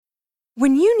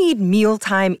When you need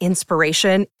mealtime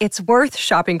inspiration, it's worth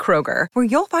shopping Kroger, where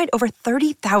you'll find over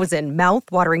 30,000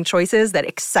 mouth-watering choices that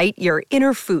excite your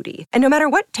inner foodie. And no matter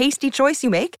what tasty choice you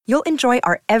make, you'll enjoy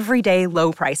our everyday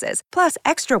low prices, plus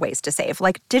extra ways to save,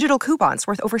 like digital coupons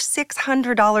worth over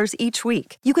 $600 each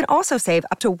week. You can also save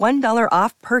up to $1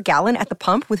 off per gallon at the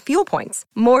pump with fuel points.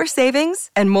 More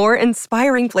savings and more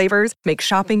inspiring flavors make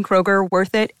shopping Kroger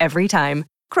worth it every time.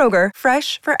 Kroger,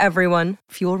 fresh for everyone.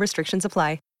 Fuel restrictions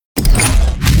apply.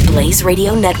 Blaze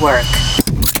Radio Network.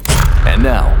 And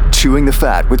now, Chewing the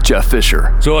Fat with Jeff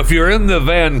Fisher. So if you're in the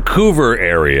Vancouver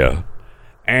area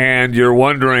and you're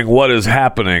wondering what is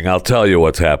happening, I'll tell you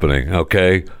what's happening,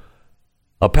 okay?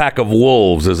 A pack of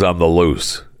wolves is on the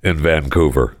loose in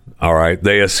Vancouver, all right?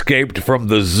 They escaped from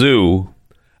the zoo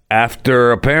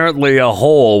after apparently a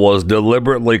hole was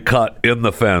deliberately cut in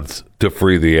the fence to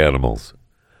free the animals.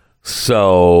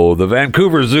 So the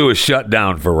Vancouver Zoo is shut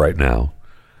down for right now.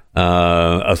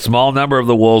 A small number of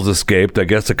the wolves escaped. I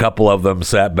guess a couple of them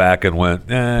sat back and went,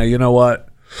 you know what?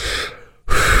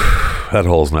 That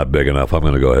hole's not big enough. I'm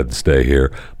going to go ahead and stay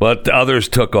here. But the others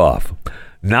took off.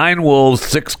 9 wolves,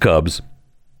 6 cubs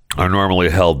are normally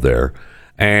held there.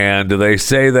 And they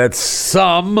say that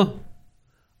some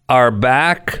are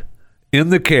back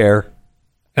in the care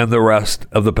and the rest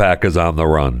of the pack is on the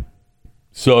run.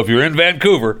 So if you're in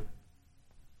Vancouver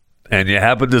and you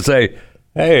happen to say,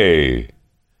 hey,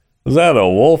 is that a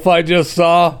wolf I just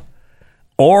saw?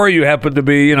 Or you happen to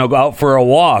be, out for a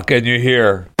walk and you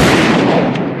hear,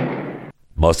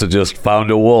 must have just found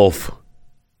a wolf.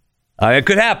 It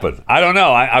could happen. I don't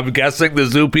know. I'm guessing the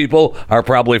zoo people are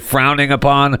probably frowning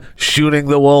upon shooting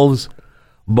the wolves.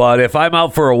 But if I'm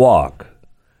out for a walk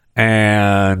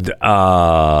and,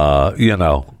 I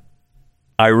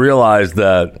realize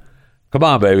that, come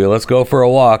on, baby, let's go for a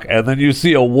walk. And then you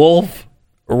see a wolf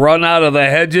run out of the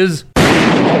hedges.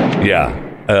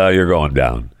 Yeah, you're going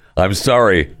down. I'm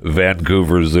sorry,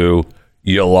 Vancouver Zoo.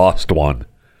 You lost one.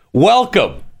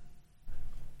 Welcome.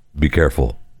 Be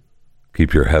careful.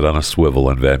 Keep your head on a swivel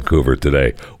in Vancouver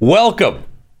today. Welcome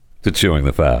to Chewing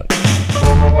the Fat.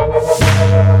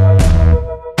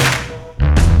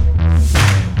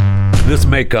 This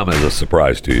may come as a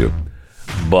surprise to you,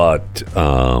 but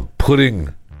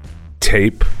putting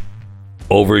tape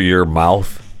over your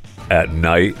mouth at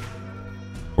night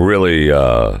really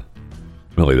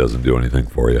doesn't do anything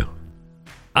for you.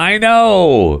 I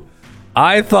know.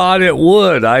 I thought it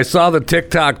would. I saw the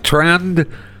TikTok trend.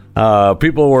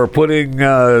 People were putting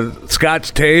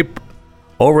Scotch tape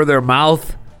over their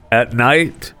mouth at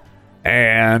night.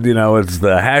 And, it's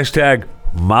the hashtag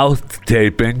mouth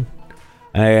taping.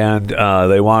 And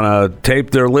they want to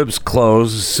tape their lips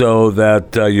closed so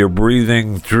that you're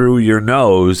breathing through your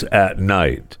nose at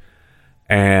night.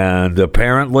 And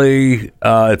apparently,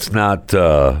 it's not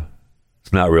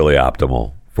really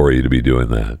optimal for you to be doing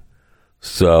that.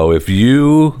 So if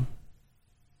you,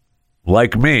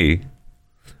 like me,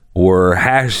 were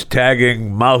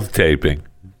hashtagging mouth taping,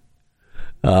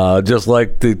 just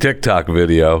like the TikTok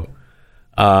video,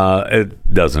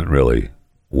 it doesn't really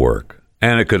work.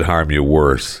 And it could harm you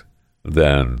worse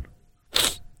than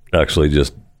actually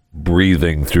just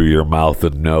breathing through your mouth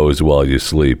and nose while you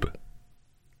sleep.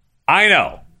 I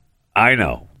know.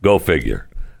 Go figure.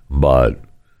 But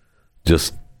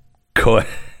just go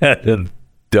ahead and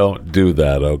don't do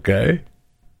that, okay?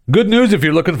 Good news if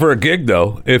you're looking for a gig,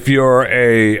 though. If you're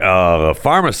a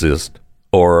pharmacist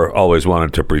or always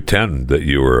wanted to pretend that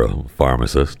you were a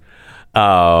pharmacist,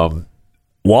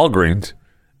 Walgreens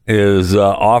is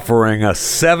offering a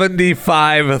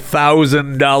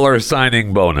 $75,000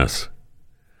 signing bonus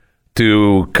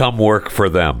to come work for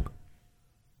them.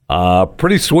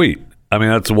 Pretty sweet. I mean,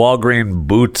 that's Walgreen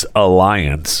Boots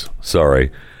Alliance. Sorry.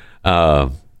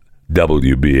 WBA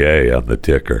on the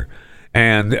ticker.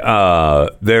 And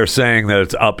they're saying that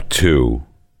it's up to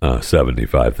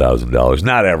 $75,000.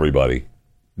 Not everybody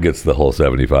gets the whole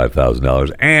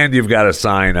 $75,000. And you've got to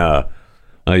sign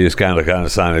you just kind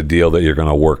of sign a deal that you're going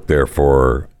to work there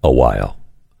for a while.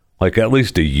 Like at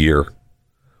least a year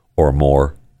or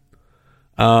more.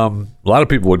 A lot of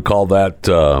people would call that,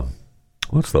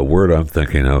 what's the word I'm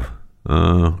thinking of?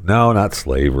 No, not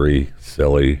slavery.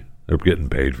 Silly. They're getting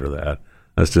paid for that.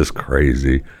 That's just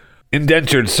crazy.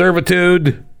 Indentured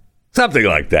servitude. Something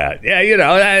like that.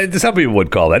 Yeah, some people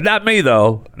would call that. Not me,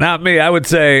 though. Not me. I would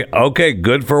say, okay,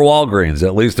 good for Walgreens.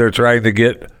 At least they're trying to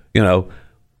get,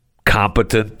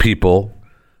 competent people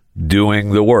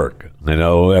doing the work. I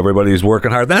know everybody's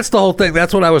working hard. That's the whole thing.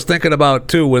 That's what I was thinking about,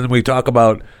 too, when we talk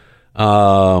about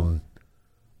all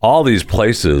these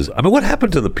places. I mean, what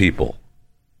happened to the people?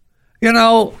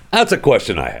 That's a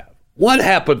question I have. What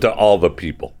happened to all the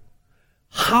people?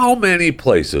 How many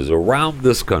places around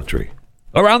this country,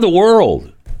 around the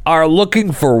world, are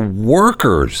looking for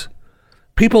workers?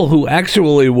 People who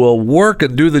actually will work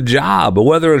and do the job,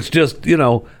 whether it's just,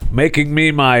 making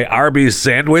me my Arby's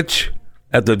sandwich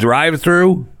at the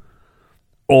drive-thru,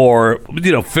 or,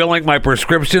 filling my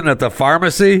prescription at the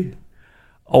pharmacy,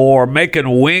 or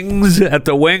making wings at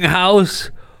the wing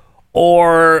house,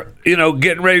 or,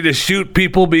 getting ready to shoot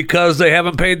people because they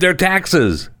haven't paid their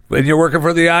taxes and you're working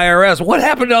for the IRS. What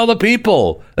happened to all the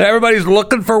people? Everybody's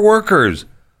looking for workers.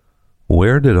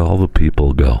 Where did all the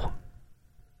people go?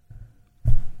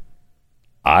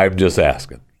 I'm just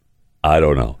asking. I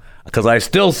don't know. Because I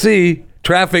still see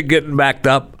traffic getting backed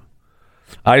up.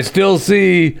 I still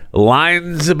see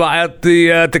lines at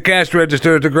the cash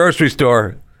register at the grocery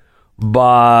store.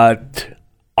 But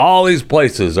all these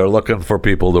places are looking for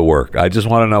people to work. I just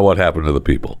want to know what happened to the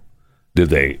people.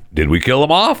 Did we kill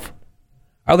them off?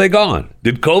 Are they gone?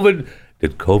 Did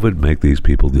COVID make these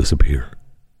people disappear?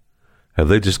 Have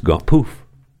they just gone poof?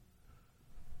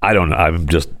 I don't know.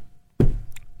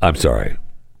 I'm sorry.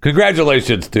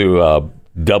 Congratulations to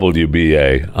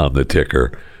WBA on the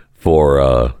ticker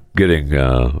for getting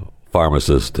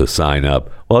pharmacists to sign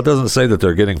up. Well, it doesn't say that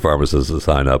they're getting pharmacists to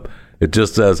sign up. It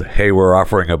just says, hey, we're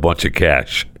offering a bunch of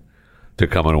cash to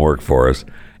come and work for us.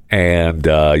 And,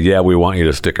 we want you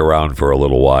to stick around for a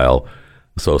little while.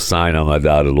 So sign on the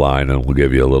dotted line and we'll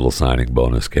give you a little signing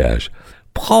bonus cash.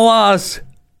 Plus,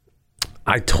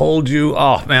 I told you,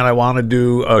 I want to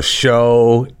do a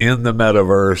show in the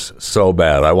metaverse so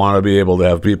bad. I want to be able to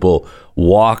have people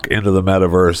walk into the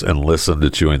metaverse and listen to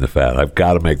Chewing the Fat. I've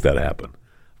got to make that happen.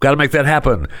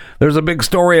 There's a big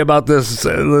story about this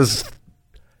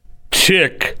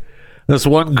chick, this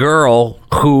one girl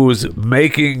who's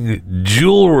making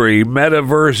jewelry,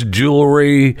 metaverse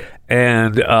jewelry,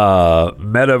 and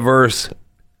metaverse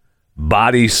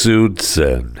bodysuits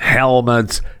and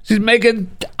helmets. She's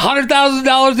making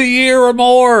 $100,000 a year or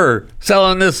more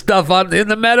selling this stuff in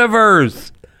the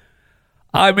metaverse.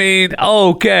 I mean,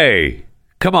 okay.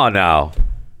 Come on now.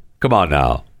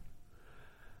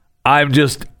 I'm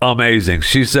just amazing.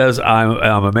 She says,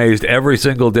 I'm amazed every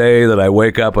single day that I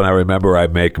wake up and I remember I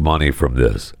make money from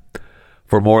this.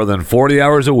 For more than 40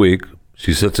 hours a week,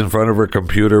 she sits in front of her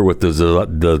computer with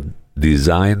the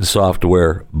design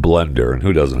software Blender. And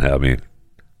who doesn't have me?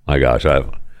 My gosh,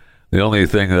 the only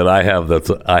thing that I have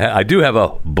I do have a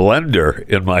blender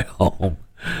in my home.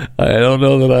 I don't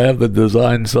know that I have the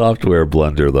design software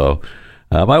Blender, though.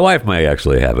 My wife may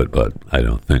actually have it, but I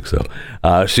don't think so.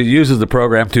 She uses the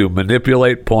program to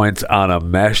manipulate points on a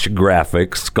mesh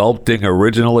graphic, sculpting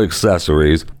original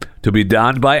accessories to be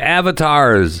donned by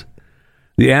avatars,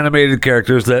 the animated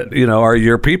characters that, are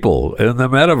your people in the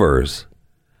metaverse.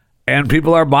 And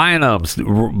people are buying them.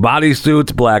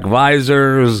 Bodysuits, black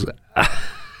visors,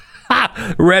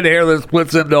 red hair that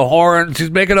splits into horns.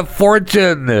 She's making a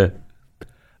fortune.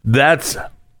 That's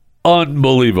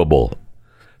unbelievable.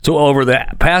 So over the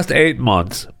past 8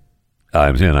 months,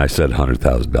 I said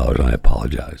 $100,000, and I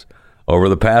apologize. Over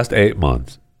the past 8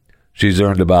 months, she's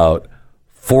earned about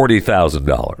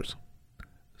 $40,000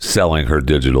 selling her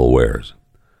digital wares.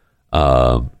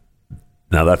 Now,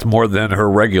 that's more than her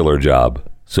regular job.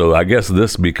 So I guess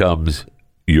this becomes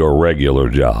your regular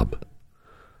job.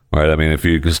 Right? I mean, if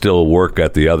you can still work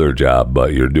at the other job,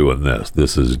 but you're doing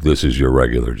this is your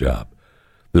regular job.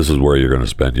 This is where you're going to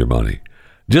spend your money.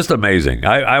 Just amazing.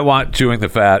 I want Chewing the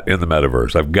Fat in the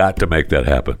metaverse. I've got to make that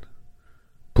happen.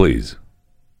 Please.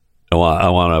 I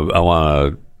want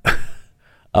a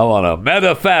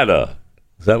metafata.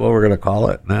 Is that what we're going to call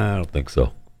it? Nah, I don't think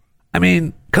so. I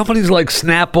mean, companies like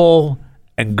Snapple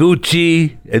and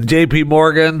Gucci and JP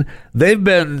Morgan, they've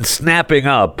been snapping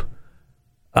up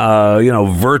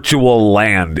virtual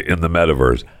land in the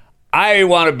metaverse. I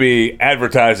want to be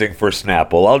advertising for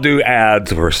Snapple. I'll do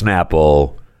ads for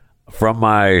Snapple from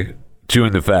my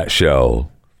Chewing the Fat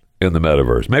show in the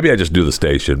metaverse. Maybe I just do the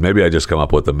station. Maybe I just come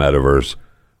up with the metaverse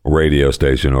radio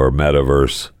station or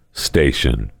metaverse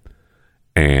station.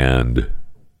 And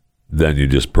then you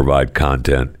just provide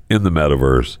content in the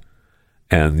metaverse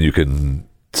and you can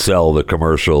sell the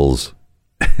commercials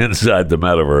inside the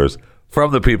metaverse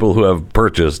from the people who have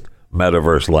purchased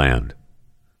metaverse land.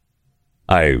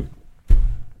 That's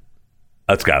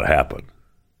got to happen.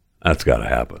 That's got to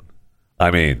happen.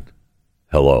 I mean,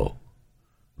 hello.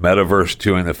 Metaverse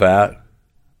Chewing the Fat.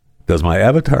 Does my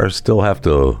avatar still have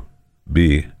to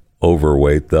be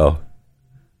overweight, though?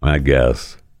 I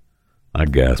guess.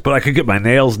 But I could get my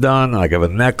nails done. I could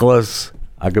have a necklace.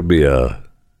 I could be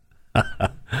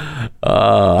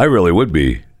I really would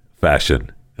be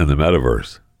fashion in the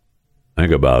metaverse.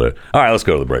 Think about it. All right, let's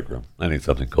go to the break room. I need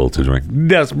something cold to drink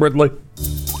desperately.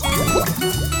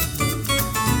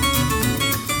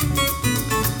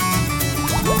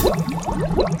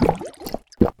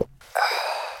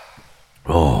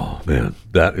 Oh, man,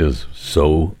 that is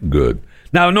so good.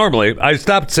 Now, normally, I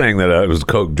stopped saying that I was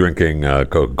drinking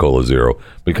Coca-Cola Zero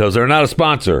because they're not a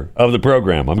sponsor of the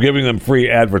program. I'm giving them free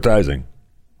advertising.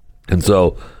 And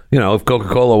so, if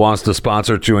Coca-Cola wants to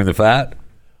sponsor Chewing the Fat,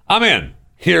 I'm in.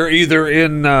 Here, either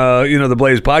in, the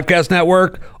Blaze Podcast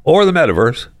Network or the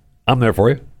Metaverse. I'm there for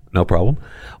you. No problem.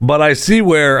 But I see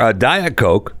where Diet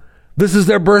Coke, this is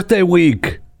their birthday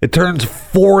week. It turns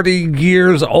 40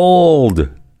 years old.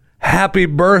 Happy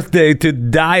birthday to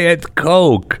Diet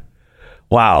Coke.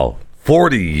 Wow,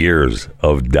 40 years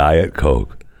of Diet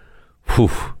Coke.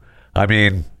 Whew. I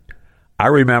mean, I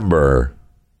remember,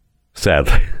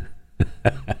 sadly,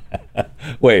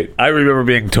 I remember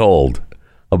being told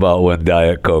about when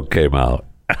Diet Coke came out.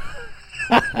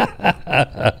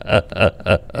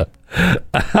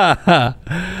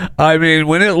 I mean,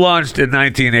 when it launched in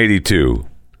 1982,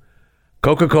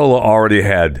 Coca-Cola already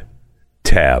had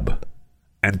Tab.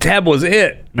 And Tab was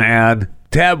it, man.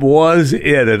 Tab was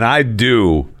it. And I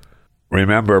do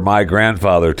remember my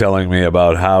grandfather telling me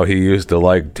about how he used to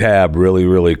like Tab really,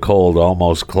 really cold,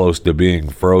 almost close to being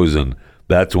frozen.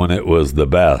 That's when it was the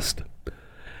best.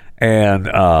 And,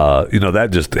 that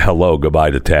just, hello, goodbye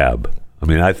to Tab. I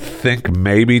mean, I think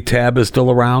maybe Tab is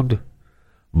still around.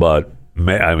 But,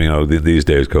 these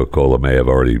days Coca-Cola may have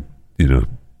already,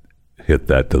 hit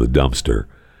that to the dumpster.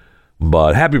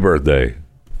 But happy birthday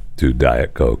to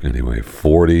Diet Coke anyway,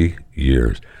 40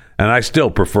 years. And I still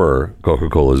prefer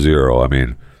Coca-Cola Zero. I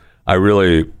mean, I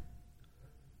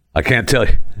can't tell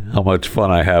you how much fun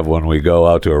I have when we go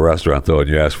out to a restaurant, though, and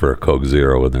you ask for a Coke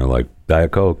Zero, and they're like,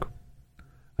 Diet Coke.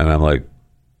 And I'm like,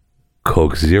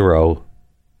 Coke Zero?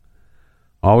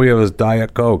 All we have is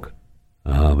Diet Coke.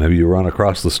 Maybe you run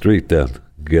across the street then.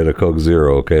 Get a Coke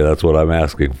Zero, okay? That's what I'm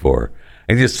asking for.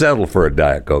 And you settle for a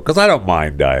Diet Coke, because I don't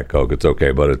mind Diet Coke. It's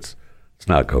okay, but it's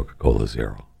not Coca-Cola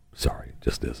Zero. Sorry, it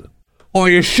just isn't. Oh,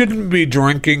 you shouldn't be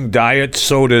drinking diet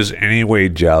sodas anyway,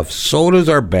 Jeff. Sodas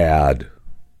are bad.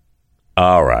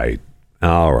 All right,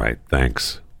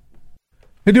 thanks.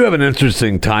 I do have an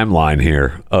interesting timeline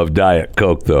here of Diet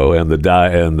Coke, though, and the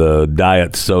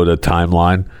diet soda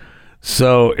timeline.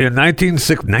 So in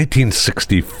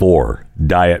 1964,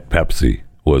 Diet Pepsi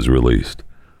was released.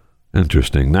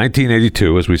 Interesting.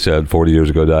 1982, as we said, 40 years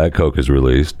ago, Diet Coke is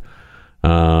released.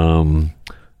 Current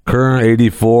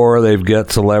 84, they've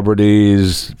got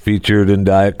celebrities featured in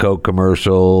Diet Coke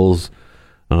commercials.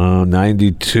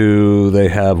 92, they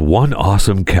have one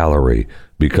awesome calorie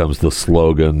becomes the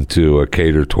slogan to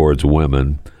cater towards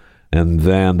women. And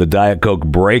then the Diet Coke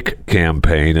Break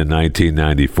campaign in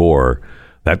 1994,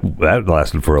 that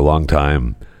lasted for a long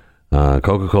time.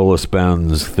 Coca-Cola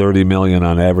spends $30 million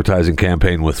on advertising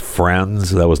campaign with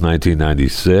Friends. That was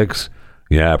 1996.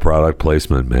 Yeah, product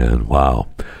placement, man. Wow.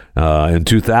 In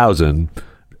 2000,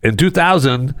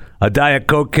 a Diet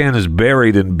Coke can is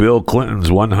buried in Bill Clinton's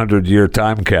 100-year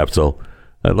time capsule.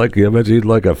 I bet you'd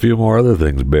like a few more other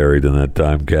things buried in that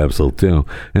time capsule, too.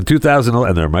 In 2011,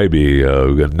 and there may be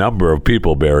a number of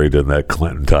people buried in that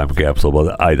Clinton time capsule,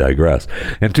 but I digress.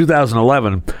 In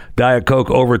 2011, Diet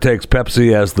Coke overtakes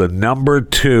Pepsi as the number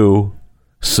 2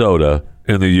 soda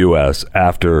in the U.S.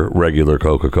 after regular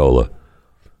Coca-Cola.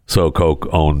 So Coke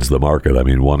owns the market.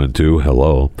 1 and 2,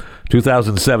 hello.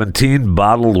 2017,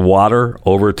 bottled water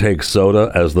overtakes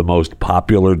soda as the most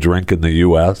popular drink in the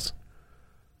U.S.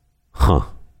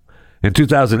 In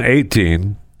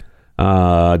 2018,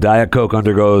 Diet Coke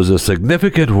undergoes a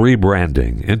significant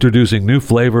rebranding, introducing new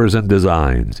flavors and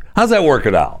designs. How's that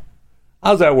working out?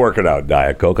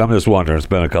 Diet Coke? I'm just wondering. It's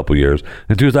been a couple years.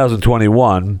 In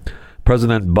 2021,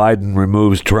 President Biden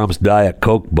removes Trump's Diet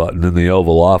Coke button in the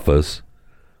Oval Office.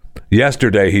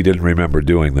 Yesterday, he didn't remember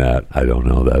doing that. I don't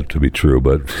know that to be true,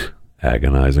 but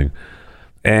agonizing.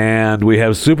 And we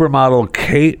have supermodel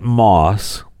Kate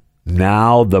Moss,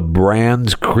 now the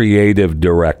brand's creative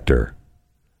director.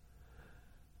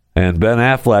 And Ben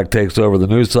Affleck takes over the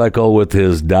news cycle with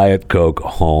his Diet Coke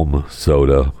home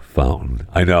soda fountain.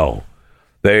 I know.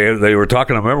 They were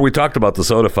talking, remember we talked about the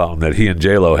soda fountain that he and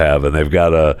J-Lo have, and they've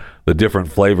got the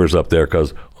different flavors up there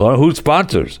because, who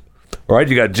sponsors? All right,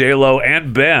 you got J-Lo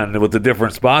and Ben with the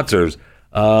different sponsors.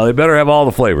 They better have all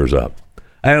the flavors up.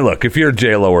 And look, if you're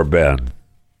J-Lo or Ben,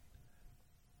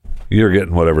 you're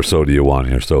getting whatever soda you want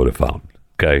in your soda fountain.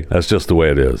 Okay? That's just the way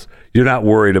it is. You're not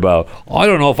worried about, I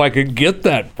don't know if I can get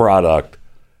that product.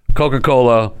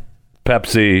 Coca-Cola,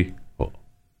 Pepsi,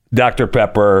 Dr.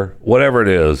 Pepper, whatever it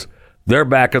is, they're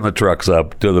backing the trucks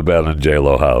up to the Ben and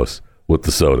J-Lo house with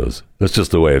the sodas. That's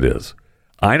just the way it is.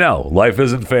 I know, life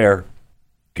isn't fair.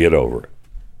 Get over it.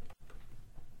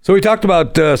 So we talked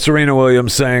about Serena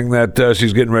Williams saying that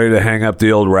she's getting ready to hang up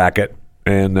the old racket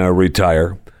and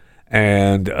retire.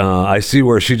 And I see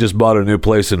where she just bought a new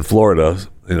place in Florida,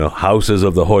 houses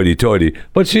of the hoity-toity.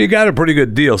 But she got a pretty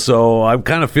good deal, so I'm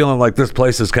kind of feeling like this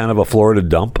place is kind of a Florida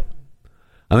dump.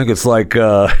 I think it's like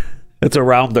it's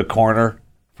around the corner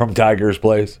from Tiger's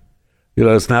place.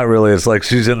 It's not really, it's like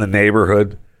she's in the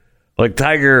neighborhood. Like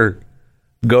Tiger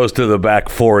goes to the back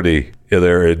 40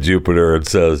 there in Jupiter and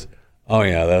says, oh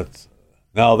yeah, that's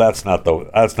not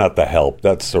the help.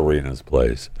 That's Serena's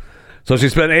place. So she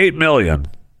spent $8 million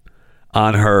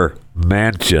on her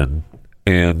mansion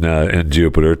in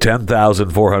Jupiter,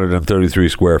 10,433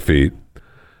 square feet.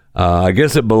 I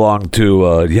guess it belonged to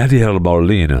Yadier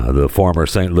Molina, the former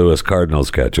St. Louis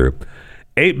Cardinals catcher.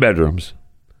 8 bedrooms,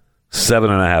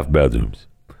 7.5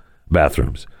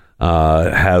 bathrooms.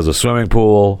 Has a swimming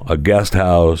pool, a guest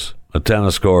house, a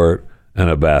tennis court, and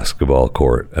a basketball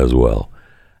court as well.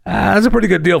 That's a pretty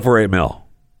good deal for $8 million.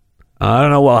 I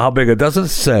don't know how big. It doesn't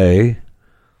say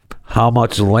how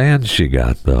much land she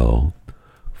got though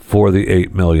for the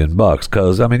 $8 million.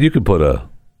 Because you could put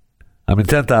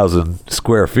 10,000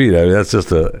 square feet. That's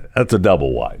a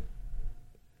double wide.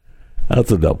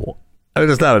 That's a double.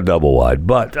 It's not a double wide,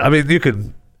 but you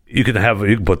can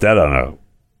put that on a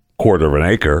quarter of an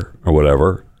acre or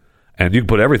whatever, and you can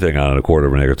put everything on a quarter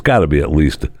of an acre. It's got to be at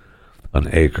least an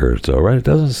acre or so, right? It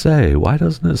doesn't say. Why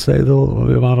doesn't it say the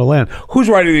amount of land? Who's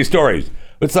writing these stories?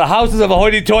 It's the houses of a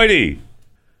hoity-toity.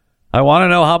 I want to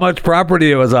know how much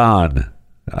property it was on.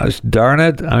 Gosh darn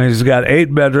it. She's got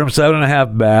 8 bedrooms,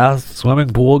 7.5 baths, swimming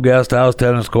pool, guest house,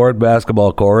 tennis court,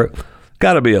 basketball court.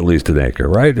 Got to be at least an acre,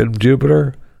 right? In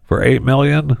Jupiter for $8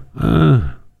 million?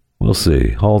 We'll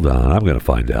see. Hold on. I'm going to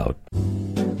find out.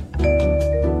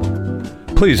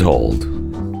 Please hold.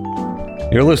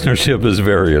 Your listenership is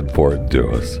very important to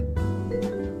us.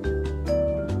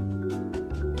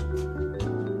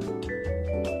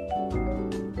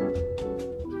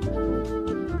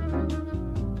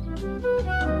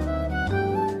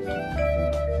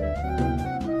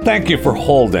 Thank you for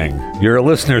holding. Your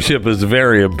listenership is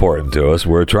very important to us.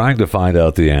 We're trying to find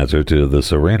out the answer to the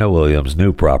Serena Williams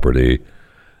new property.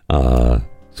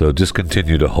 So just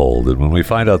continue to hold. And when we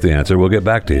find out the answer, we'll get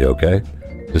back to you, okay?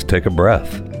 Just take a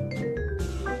breath.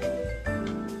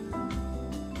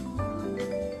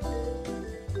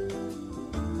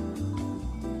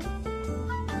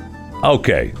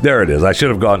 Okay, there it is. I should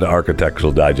have gone to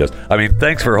Architectural Digest.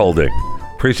 Thanks for holding.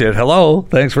 Appreciate it. Hello.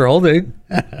 Thanks for holding.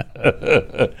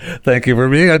 Thank you for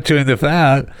being on Chewing the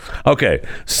Fat. Okay,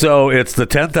 so it's the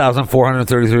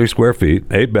 10,433 square feet,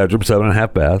 8 bedrooms,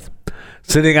 7.5 baths,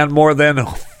 sitting on more than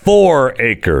 4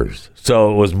 acres.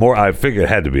 So it was more, I figured it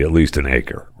had to be at least an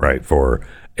acre, right, for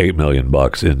 $8 million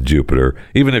in Jupiter.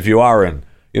 Even if you are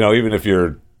even if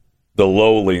you're the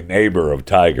lowly neighbor of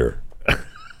Tiger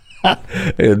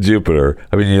in Jupiter,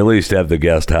 you at least have the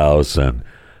guest house and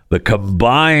the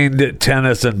combined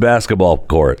tennis and basketball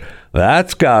court.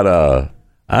 That's kind of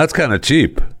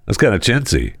cheap. That's kind of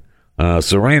chintzy.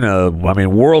 Serena,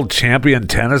 world champion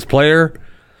tennis player,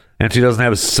 and she doesn't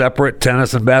have separate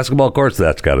tennis and basketball courts.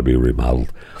 That's got to be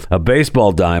remodeled. A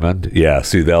baseball diamond. Yeah,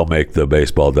 see, they'll make the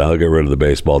baseball diamond. They'll get rid of the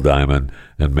baseball diamond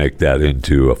and make that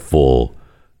into a full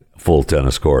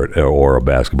tennis court or a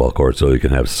basketball court, so you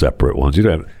can have separate ones. You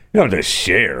don't have to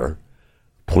share.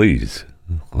 Please.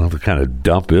 What kind of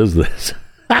dump is this?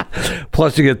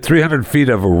 Plus, you get 300 feet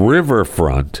of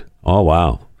riverfront. Oh,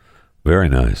 wow. Very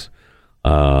nice.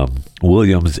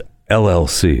 Williams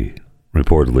LLC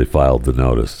reportedly filed the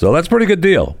notice. So that's a pretty good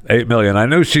deal. $8 million. I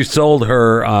knew she sold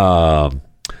her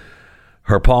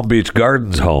Palm Beach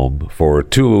Gardens home for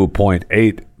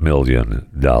 $2.8 million.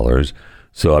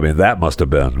 So, that must have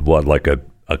been, like a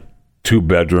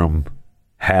 2-bedroom,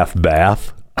 half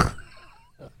bath?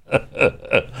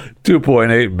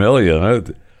 $2.8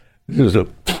 million.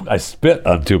 I spit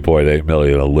on $2.8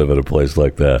 million to live in a place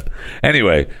like that.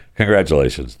 Anyway,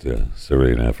 congratulations to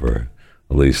Serena for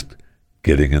at least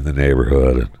getting in the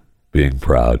neighborhood and being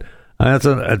proud.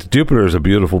 Jupiter is a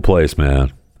beautiful place,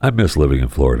 man. I miss living in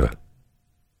Florida.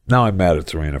 Now I'm mad at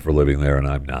Serena for living there, and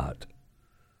I'm not.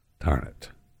 Darn it.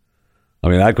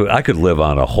 I could live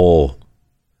on a whole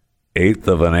 1/8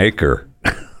 of an acre.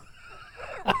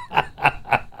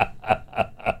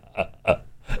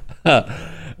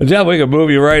 Jeff, we can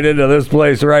move you right into this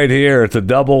place right here. It's a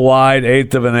double wide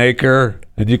 1/8 of an acre,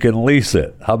 and you can lease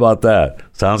it. How about that?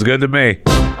 Sounds good to me.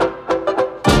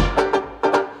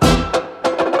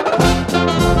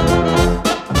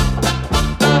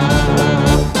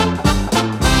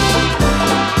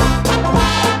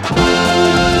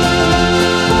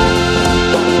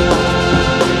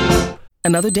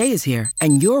 Another day is here,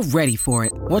 and you're ready for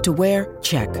it. What to wear?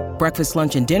 Check. Breakfast,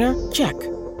 lunch, and dinner? Check.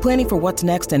 Planning for what's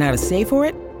next and how to save for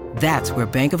it? That's where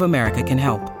Bank of America can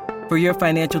help. For your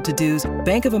financial to-dos,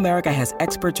 Bank of America has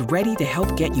experts ready to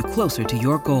help get you closer to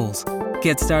your goals.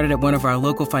 Get started at one of our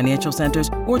local financial centers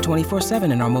or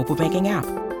 24/7 in our mobile banking app.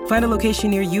 Find a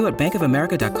location near you at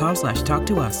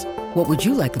bankofamerica.com/talktous. What would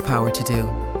you like the power to do?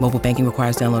 Mobile banking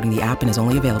requires downloading the app and is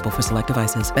only available for select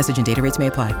devices. Message and data rates may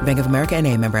apply. Bank of America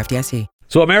N.A., member FDIC.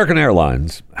 So American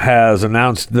Airlines has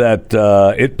announced that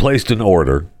it placed an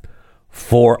order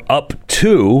for up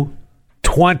to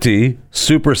 20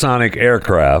 supersonic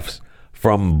aircrafts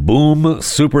from Boom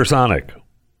Supersonic.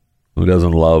 Who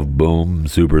doesn't love Boom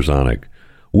Supersonic?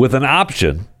 With an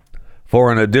option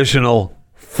for an additional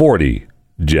 40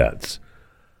 jets.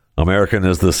 American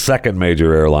is the second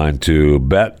major airline to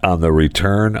bet on the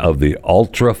return of the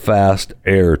ultra-fast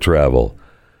air travel.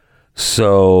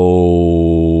 So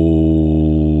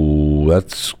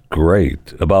that's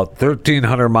great. About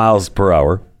 1,300 miles per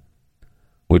hour,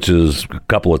 which is a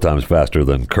couple of times faster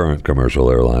than current commercial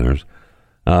airliners.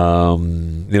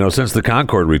 Since the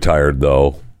Concorde retired,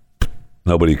 though,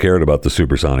 nobody cared about the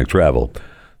supersonic travel.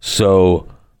 So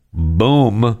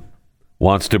Boom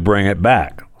wants to bring it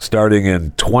back starting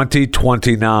in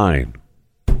 2029.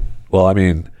 Well, I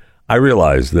mean, I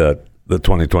realize that the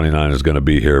 2029 is going to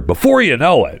be here before you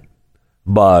know it,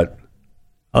 but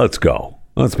let's go.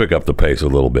 Let's pick up the pace a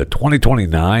little bit.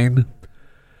 2029?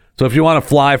 So if you want to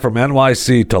fly from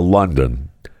NYC to London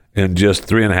in just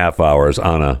 3.5 hours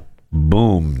on a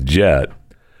Boom jet,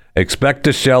 expect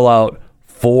to shell out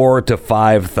 $4,000 to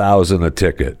 $5,000 a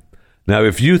ticket. Now,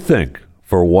 if you think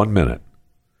for 1 minute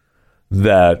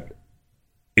that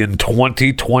in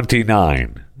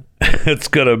 2029 it's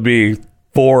going to be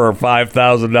 $4,000 or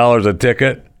 $5,000 a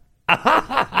ticket,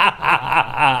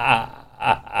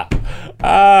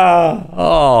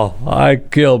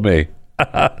 kill me.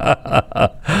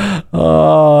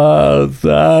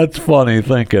 That's funny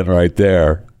thinking right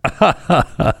there.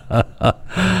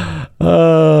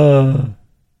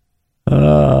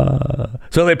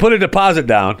 So they put a deposit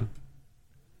down,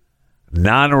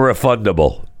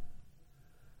 non-refundable.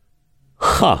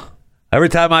 Every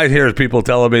time I hear people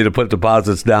telling me to put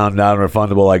deposits down,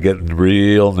 non-refundable, I get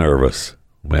real nervous.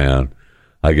 Man,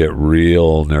 I get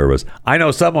real nervous. I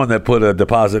know someone that put a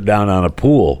deposit down on a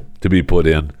pool to be put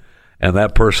in, and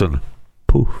that person,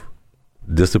 poof,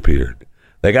 disappeared.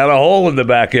 They got a hole in the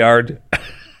backyard.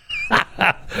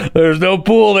 There's no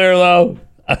pool there, though.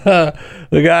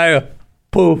 The guy,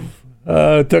 poof,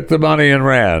 took the money and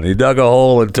ran. He dug a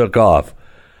hole and took off.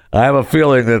 I have a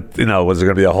feeling that, was there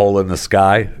going to be a hole in the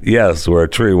sky? Yes, where a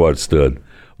tree once stood.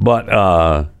 But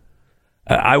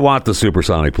I want the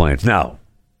supersonic planes. Now,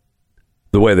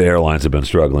 the way the airlines have been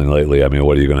struggling lately, I mean,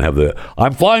 what are you going to have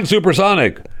I'm flying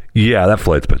supersonic. Yeah, that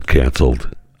flight's been canceled.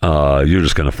 You're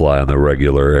just going to fly on the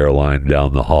regular airline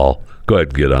down the hall. Go ahead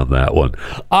and get on that one.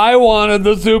 I wanted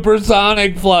the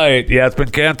supersonic flight. Yeah, it's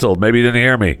been canceled. Maybe you didn't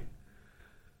hear me.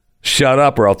 Shut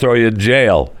up or I'll throw you in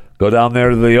jail. Go down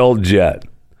there to the old jet.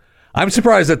 I'm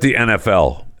surprised that the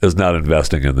NFL is not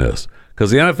investing in this, because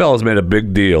the NFL has made a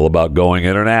big deal about going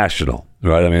international,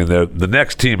 right? I mean, the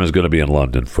next team is going to be in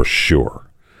London for sure.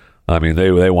 I mean,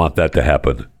 they want that to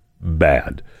happen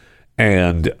bad.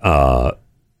 And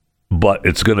but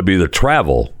it's going to be the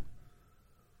travel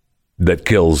that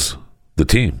kills the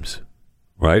teams,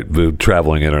 right? The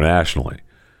traveling internationally.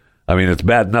 I mean, it's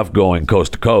bad enough going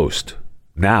coast to coast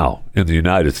now in the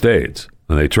United States,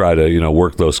 and they try to,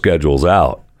 work those schedules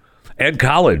out. And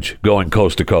college going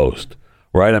coast to coast,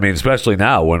 right? I mean, especially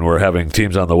now when we're having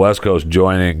teams on the West Coast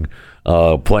joining,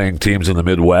 playing teams in the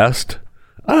Midwest.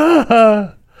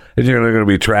 And you're going to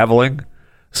be traveling.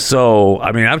 So,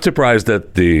 I mean, I'm surprised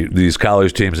that these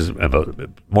college teams,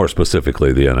 more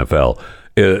specifically the NFL,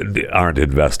 aren't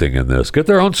investing in this. Get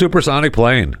their own supersonic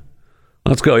plane.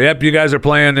 Let's go. Yep, you guys are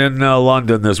playing in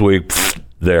London this week.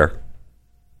 There.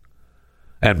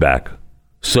 And back.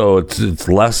 So it's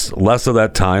less of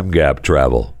that time gap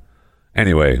travel.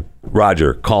 Anyway,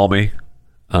 Roger, call me.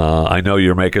 I know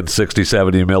you're making 60,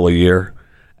 70 mil a year,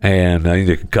 and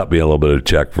you can cut me a little bit of a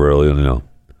check for,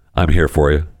 I'm here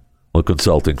for you. A little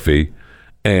consulting fee,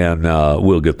 and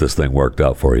we'll get this thing worked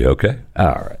out for you, okay? All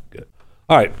right, good.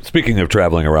 All right, speaking of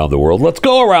traveling around the world, let's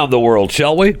go around the world,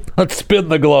 shall we? Let's spin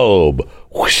the globe.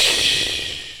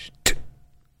 Whoosh.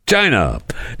 China.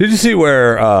 Did you see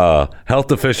where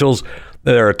health officials,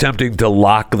 they're attempting to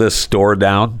lock this store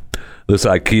down, this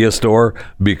IKEA store,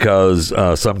 because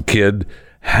some kid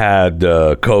had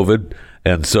COVID.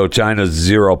 And so China's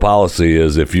zero policy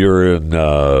is if you're in,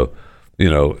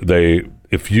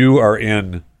 if you are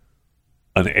in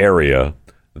an area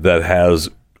that has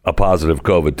a positive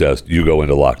COVID test, you go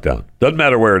into lockdown. Doesn't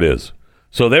matter where it is.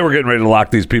 So they were getting ready to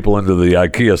lock these people into the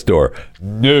IKEA store.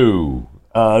 No.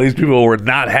 These people were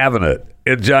not having it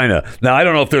in China. Now, I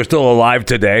don't know if they're still alive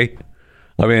today.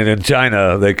 I mean, in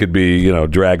China, they could be,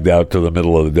 dragged out to the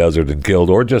middle of the desert and killed,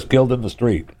 or just killed in the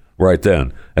street right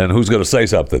then. And who's going to say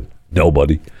something?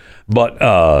 Nobody. But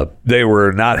they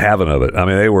were not having of it. I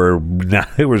mean,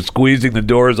 they were squeezing the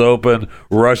doors open,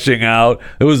 rushing out.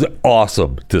 It was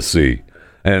awesome to see.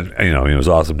 And, it was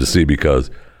awesome to see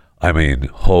because, I mean,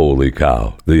 holy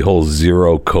cow. The whole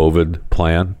zero COVID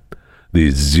plan,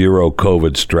 the zero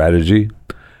COVID strategy,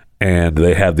 and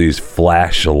they have these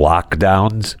flash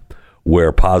lockdowns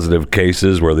where positive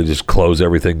cases, where they just close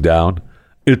everything down.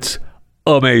 It's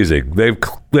amazing.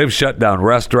 They've shut down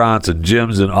restaurants and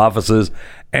gyms and offices,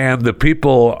 and the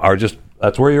people are just,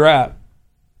 that's where you're at.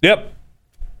 Yep,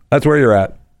 that's where you're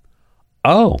at.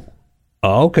 Oh,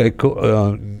 okay,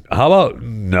 cool. How about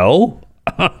no?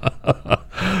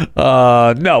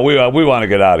 No, we want to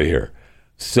get out of here.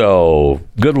 So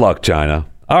good luck, China.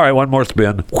 All right, one more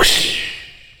spin. Whoosh.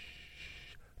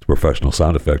 It's a professional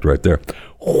sound effect right there.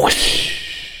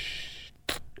 Whoosh.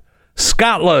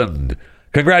 Scotland.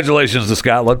 Congratulations to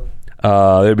Scotland.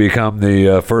 They become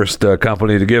the first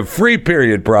company to give free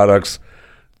period products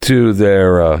to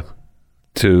their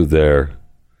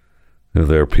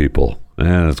people,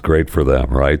 and it's great for them,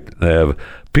 right?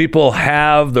 People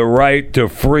have the right to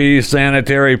free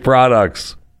sanitary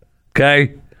products.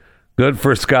 Okay, good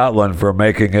for Scotland for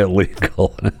making it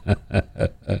legal.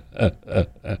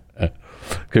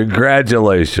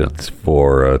 Congratulations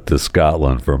to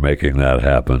Scotland for making that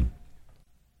happen.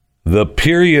 The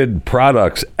Period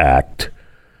Products Act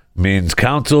means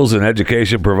councils and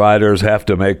education providers have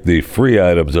to make the free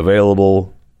items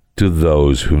available to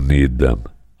those who need them.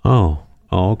 Oh,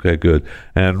 okay, good.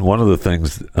 And one of the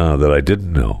things that I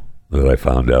didn't know, that I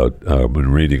found out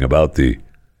when reading about the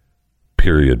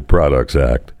Period Products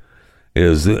Act,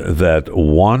 is that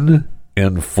 1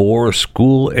 in 4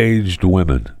 school-aged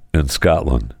women in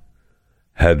Scotland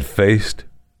had faced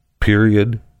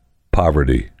period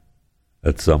poverty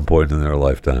at some point in their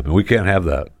lifetime. And we can't have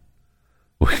that.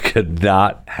 We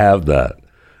cannot have that.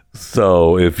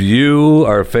 So if you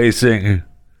are facing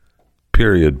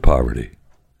period poverty,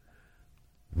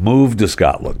 move to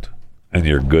Scotland and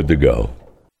you're good to go.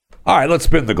 All right, let's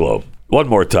spin the globe one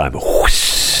more time.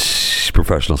 Whoosh,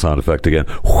 professional sound effect again.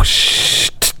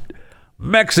 Whoosh,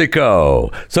 Mexico.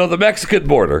 So the Mexican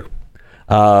border,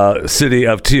 city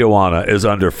of Tijuana, is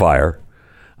under fire.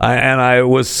 And I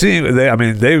was seeing,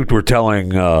 they were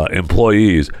telling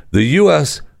employees, the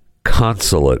U.S.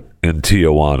 consulate in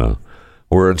Tijuana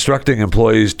were instructing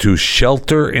employees to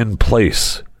shelter in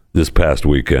place this past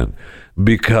weekend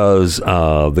because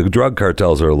the drug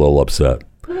cartels are a little upset.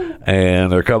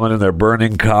 And they're coming in, they're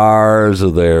burning cars,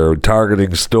 they're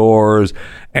targeting stores,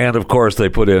 and of course they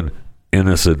put in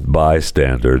innocent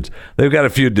bystanders. They've got a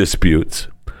few disputes.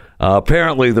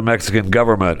 Apparently, the Mexican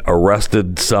government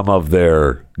arrested some of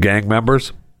their gang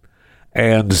members.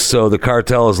 And so the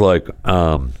cartel is like,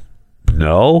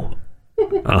 no,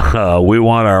 we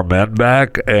want our men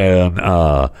back. And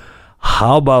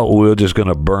how about we're just going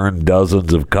to burn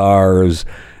dozens of cars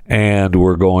and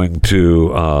we're going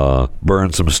to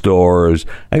burn some stores.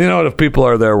 And you know what? If people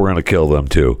are there, we're going to kill them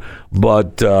too.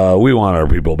 But we want our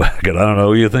people back. And I don't know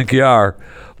who you think you are.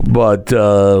 But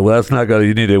that's not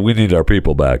going to. We need our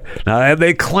people back now. And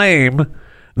they claim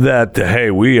that, hey,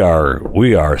 we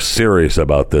are serious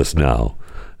about this now,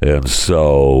 and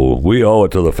so we owe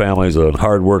it to the families of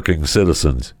hardworking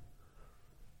citizens.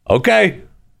 Okay,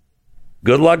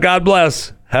 good luck. God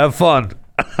bless. Have fun.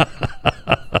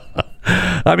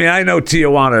 I mean, I know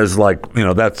Tijuana is like,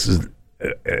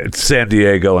 it's San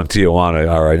Diego and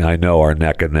Tijuana. All right, I know are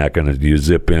neck and neck, and you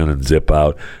zip in and zip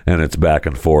out, and it's back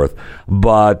and forth.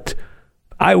 But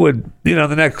I would,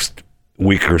 the next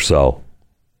week or so,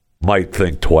 might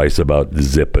think twice about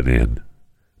zipping in.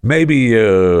 Maybe,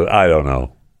 I don't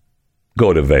know,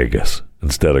 go to Vegas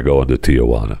instead of going to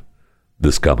Tijuana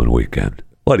this coming weekend.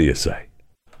 What do you say?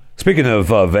 Speaking of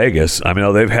Vegas,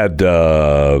 they've had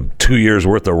 2 years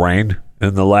worth of rain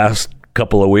in the last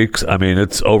couple of weeks.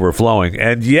 It's overflowing,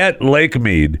 and yet Lake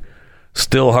Mead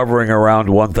still hovering around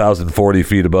 1,040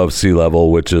 feet above sea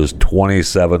level, which is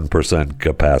 27%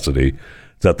 capacity.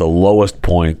 It's at the lowest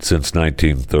point since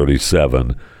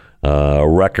 1937,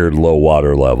 record low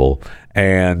water level,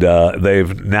 and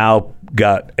they've now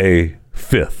got a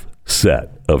 5th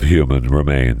set of human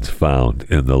remains found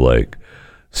in the lake.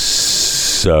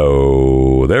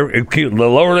 So the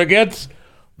lower it gets,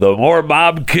 the more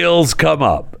mob kills come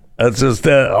up. It's just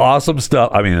awesome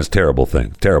stuff. I mean, it's terrible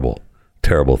thing. Terrible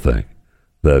thing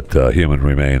that human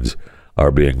remains are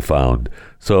being found.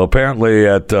 So apparently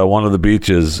at one of the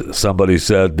beaches, somebody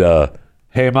said,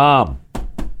 hey, Mom,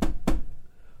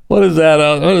 what is that?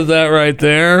 What is that right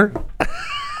there?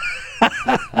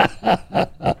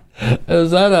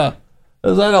 Is that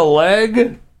a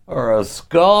leg or a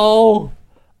skull?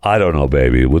 I don't know,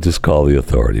 baby. We'll just call the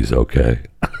authorities, okay?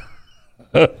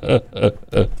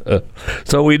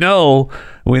 So we know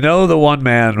the one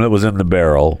man that was in the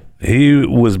barrel. He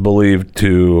was believed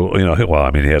to, he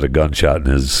had a gunshot in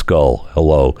his skull.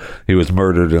 Hello. He was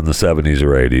murdered in the 70s or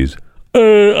 80s.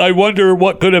 I wonder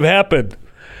what could have happened.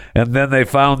 And then they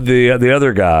found the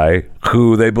other guy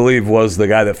who they believe was the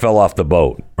guy that fell off the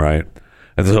boat, right?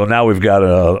 And so now we've got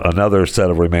another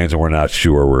set of remains, and we're not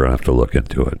sure. We're going to have to look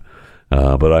into it.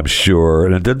 But I'm sure,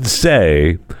 and it didn't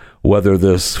say whether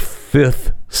this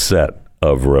fifth set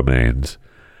of remains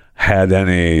had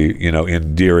any,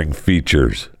 endearing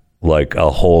features like a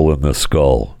hole in the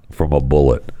skull from a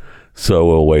bullet. So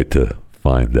we'll wait to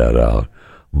find that out.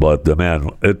 But man,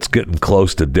 it's getting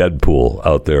close to Deadpool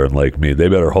out there in Lake Mead. They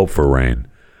better hope for rain.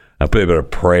 They better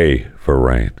pray for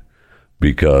rain,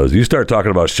 because you start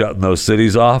talking about shutting those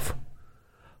cities off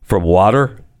from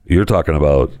water, you're talking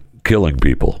about killing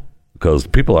people, because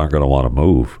people aren't going to want to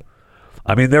move.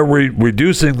 I mean, they're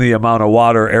reducing the amount of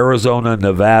water Arizona,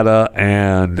 Nevada,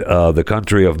 and the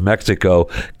country of Mexico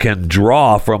can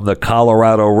draw from the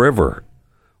Colorado River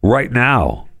right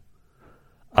now.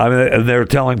 I mean, and they're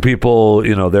telling people,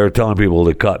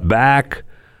 to cut back.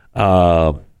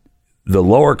 The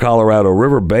lower Colorado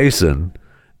River Basin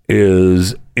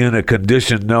is in a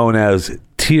condition known as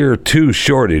Tier 2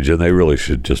 shortage, and they really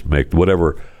should just make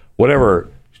whatever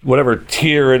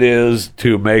tier it is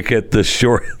to make it the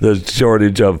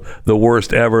shortage of the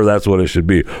worst ever. That's what it should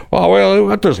be. Well,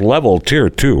 we're at this level Tier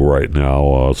 2 right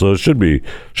now, so it should be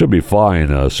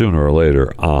fine sooner or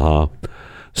later.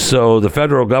 So the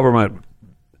federal government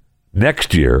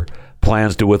next year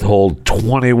plans to withhold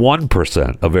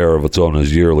 21% of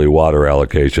Arizona's yearly water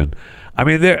allocation. I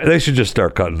mean, they should just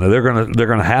start cutting. They're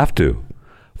gonna have to.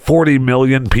 40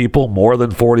 million people, more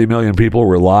than 40 million people,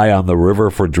 rely on the river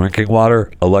for drinking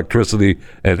water, electricity,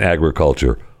 and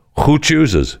agriculture. Who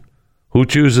chooses? Who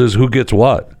chooses who gets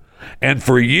what? And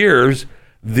for years,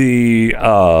 the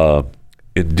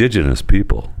indigenous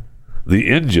people, the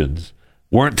Indians,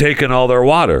 weren't taking all their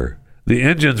water. The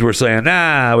Indians were saying,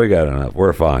 nah, we got enough.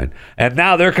 We're fine. And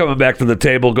now they're coming back to the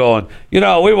table going, we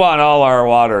want all our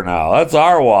water now. That's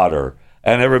our water.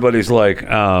 And everybody's like,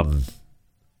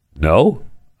 no.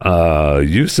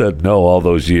 You said no all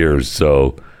those years,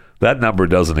 so that number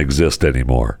doesn't exist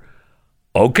anymore.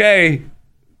 Okay.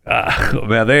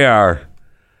 Man,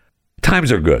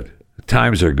 times are good.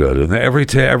 Times are good. And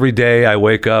every day I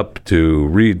wake up to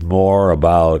read more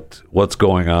about what's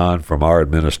going on from our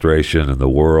administration and the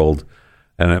world,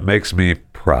 and it makes me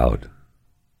proud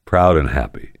and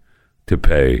happy to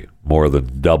pay more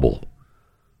than double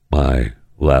my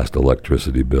last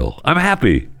electricity bill. I'm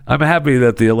happy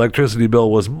that the electricity bill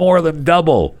was more than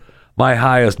double my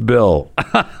highest bill.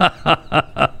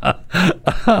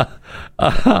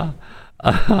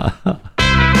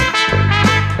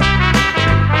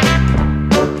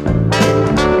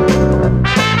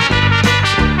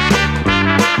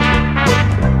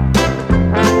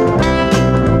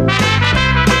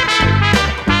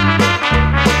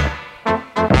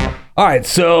 All right,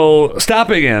 so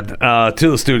stopping in to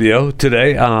the studio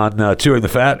today on Chewing the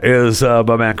Fat is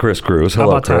my man Chris Cruz.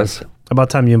 Hello, Chris. About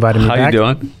time you invited me back. How you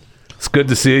doing? It's good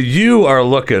to see you. You are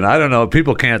looking, I don't know,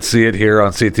 people can't see it here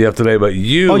on CTF today, but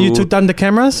you... Oh, you took down the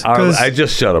cameras? I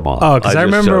just shut them off. Oh, because I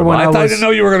remember when I didn't know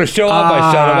you were going to show up.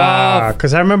 I shut them off.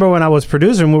 Because I remember when I was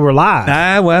producing, we were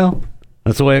live. Well...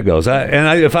 That's the way it goes.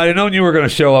 If I had known you were going to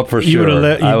show up for sure,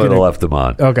 I would have left them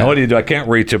on. Okay. Now, what do you do? I can't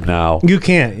reach them now. You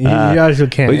can't. You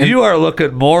actually can't. But you are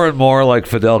looking more and more like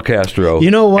Fidel Castro. You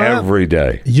know what? Every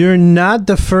day. You're not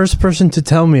the first person to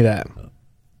tell me that.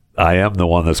 I am the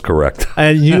one that's correct.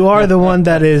 And you are the one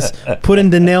that is putting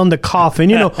the nail in the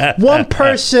coffin. One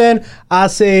person, I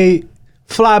say,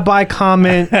 fly-by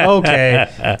comment,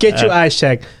 okay, get your eyes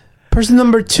checked. Person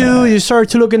number 2, you start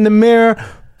to look in the mirror.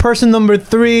 Person number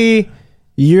 3...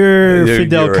 You're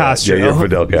Fidel Castro. Yeah, you're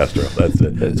Fidel Castro. That's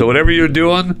it. So whatever you're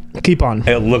doing, keep on.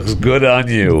 It looks good on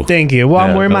you. Thank you. Well,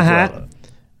 I'm wearing my hat.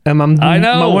 I'm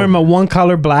wearing my one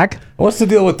color black. What's the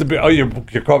deal with the beard? Oh, you're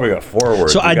probably got forward.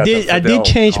 So I did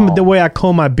change the way I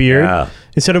comb my beard. Yeah.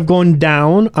 Instead of going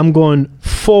down, I'm going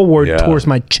forward towards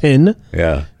my chin.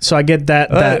 Yeah. So I get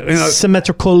that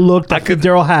symmetrical look that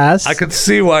Fidel has. I can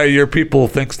see why your people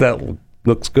thinks that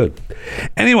looks good.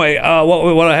 Anyway,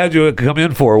 what I had you come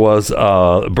in for was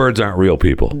birds aren't real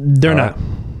people. They're not.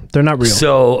 They're not real.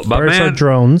 So birds are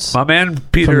drones. My man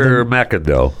Peter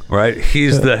McIndoe, right?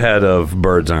 He's the head of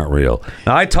Birds Aren't Real.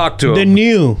 Now I talked to him. The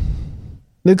new,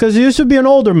 because he used to be an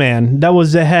older man that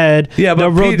was the head. Yeah, but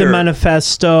that wrote Peter- the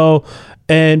manifesto,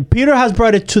 and Peter has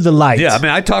brought it to the light. Yeah, I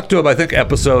mean, I talked to him. I think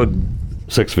episode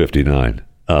 659.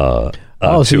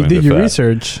 So you did your Fat.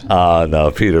 research.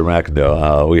 No, Peter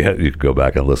McIndoe. You can go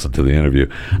back and listen to the interview.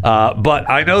 But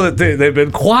I know that they've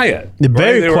been quiet. They're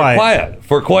very They quiet. were quiet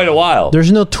for quite a while.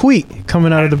 There's no tweet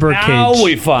coming out of the birdcage. Now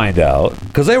we find out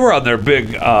because they were on their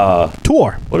big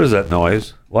tour. What is that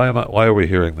noise? Why are we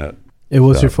hearing that? It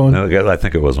was your phone. No, I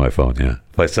think it was my phone. Yeah,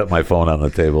 if I set my phone on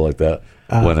the table like that,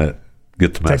 when it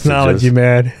gets messages, Technology,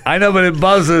 man. I know, but it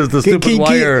buzzes the stupid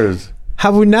wires.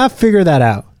 Have we not figured that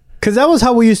out? Because that was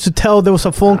how we used to tell there was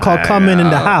a phone call coming in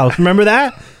the house. Remember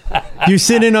that? You're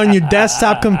sitting on your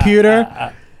desktop computer.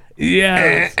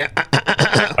 Yes.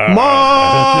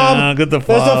 Mom! Get the There's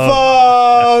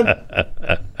phone.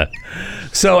 a phone!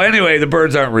 So anyway, the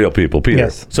birds aren't real people, Peter.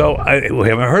 Yes. So we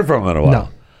haven't heard from him in a while. No.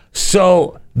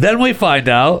 So then we find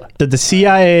out That the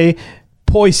CIA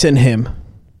poisoned him.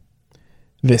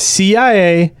 The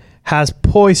CIA has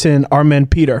poisoned our man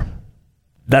Peter.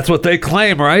 that's what they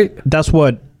claim, right? That's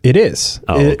what it is.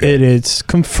 Oh, okay. It is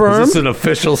confirmed. Is this an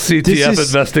official CTF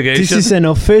investigation? This is an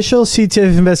official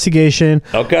CTF investigation.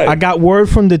 Okay. I got word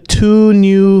from the two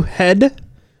new head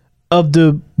of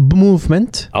the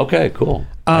movement. Okay, cool.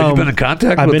 Have you been in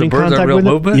contact I've with been the in Birds Aren't contact Real with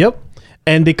them. movement? Yep.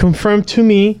 And they confirmed to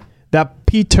me that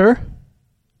Peter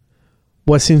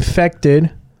was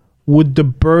infected with the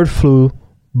bird flu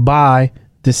by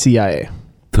the CIA.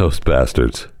 Those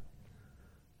bastards.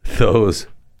 Those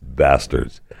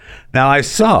bastards. Now I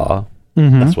saw.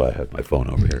 That's why I had my phone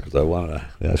over here because I wanted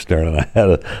to. I started. I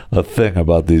had a thing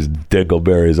about these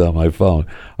dingleberries on my phone.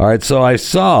 All right, so I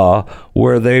saw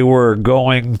where they were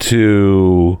going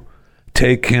to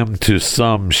take him to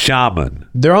some shaman.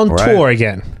 They're on Right. tour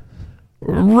again.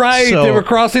 Right, So, they were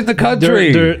crossing the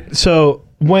country. So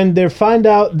when they find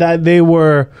out that they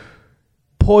were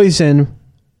poisoned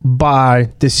by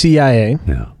the CIA,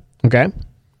 Yeah. okay,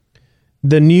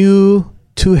 the new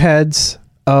two heads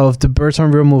of the Birds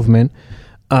Aren't Real movement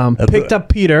picked up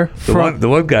Peter from The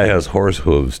one guy has horse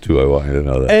hooves too. I want you to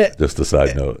know that. Just a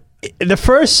side note. the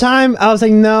first time. I was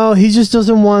like, no, he just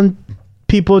doesn't want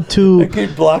people to.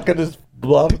 keep blocking his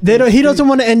bluff. He doesn't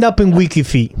want to end up in Wiki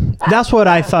Feet. That's what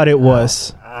I thought it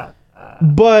was.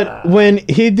 But when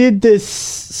he did this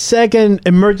second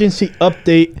emergency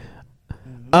update,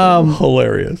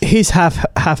 Hilarious. he's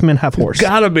half man, half horse.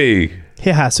 Gotta be. He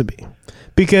has to be,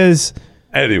 because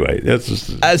Anyway, that's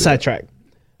just sidetrack.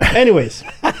 Anyways,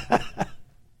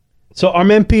 so our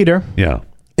man Peter yeah.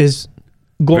 is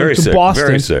going Very to sick, Boston.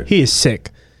 very sick. He is sick.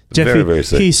 Jeffy, Very, very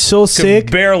sick. He's so Can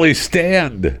sick. barely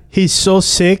stand. He's so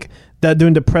sick that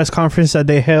during the press conference that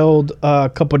they held a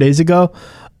couple days ago,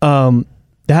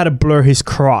 they had to blur his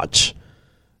crotch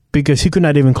because he could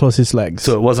not even close his legs.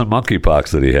 So it wasn't monkeypox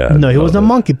that he had. No, it wasn't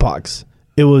monkeypox.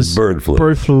 It was Bird flu.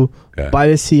 Bird flu Okay. by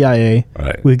the CIA.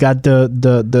 Right. We got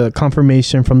the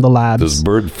confirmation from the labs. Does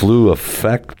bird flu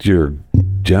affect your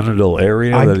genital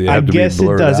area that you I have to guess be it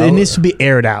blurred does. out? It needs to be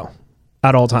aired out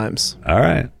at all times. All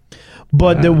right.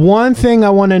 But the one thing I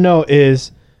want to know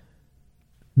is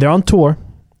they're on tour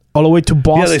all the way to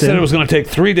Boston. Yeah, they said it was going to take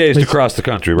 3 days to cross the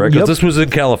country, right? Because Yep. this was in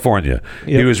California.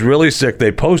 He Yep. was really sick.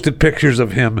 They posted pictures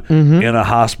of him in a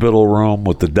hospital room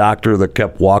with the doctor that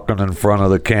kept walking in front of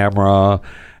the camera.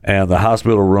 And the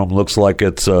hospital room looks like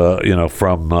it's,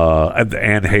 from the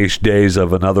Anne Heche days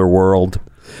of Another World.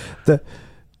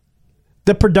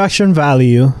 The production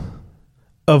value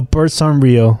of Birds Aren't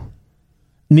Real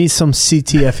needs some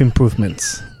CTF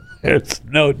improvements. There's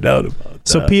no doubt about that.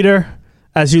 So, Peter,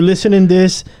 as you listen in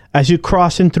this, as you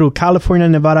crossing through California,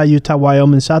 Nevada, Utah,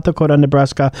 Wyoming, South Dakota,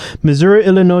 Nebraska, Missouri,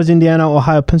 Illinois, Indiana,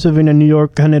 Ohio, Pennsylvania, New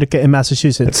York, Connecticut, and It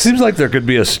Massachusetts. seems like there could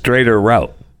be a straighter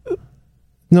route.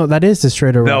 No, that is the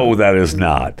straighter route. No, that is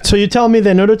not. So you tell me that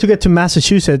in order to get to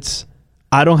Massachusetts,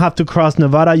 I don't have to cross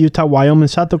Nevada, Utah, Wyoming,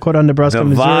 South Dakota, Nebraska,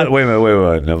 Nevada, Missouri. wait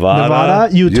a minute.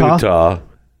 Nevada, Utah.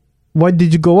 Why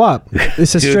did you go up?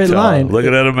 It's a straight Utah. line.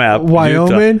 Looking at a map.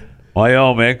 Wyoming, Utah.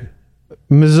 Wyoming,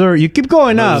 Missouri. You keep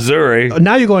going up. Missouri,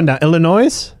 Now you're going down.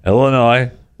 Illinois,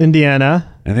 Illinois, Indiana,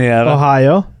 Indiana,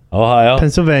 Ohio,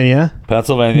 Pennsylvania,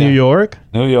 Pennsylvania, New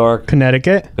York,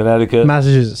 Connecticut, Connecticut,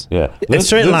 Massachusetts. Yeah, It's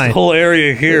straight line. This whole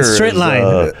area here, It's straight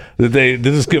line. Did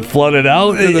this get flooded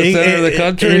out in the center of the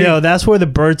country? You know, that's where the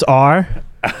birds are.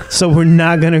 So we're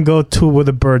not going to go to where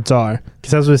the birds are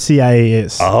because that's where CIA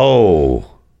is. Oh,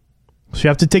 So you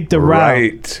have to take the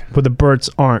route where the birds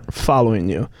aren't following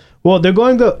you. Well, they're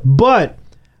going to, but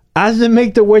as they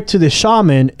make their way to the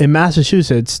shaman in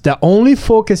Massachusetts that only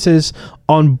focuses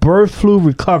on bird flu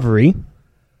recovery.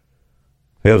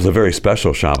 It was a very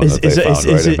special shaman that they found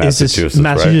in Massachusetts.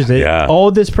 Right? Yeah.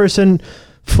 All this person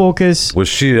focus. Was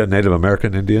she a Native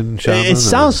American Indian shaman? It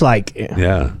sounds like it.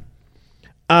 Yeah.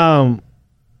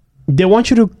 They want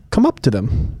you to come up to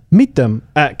them, meet them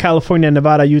at California,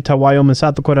 Nevada, Utah, Wyoming,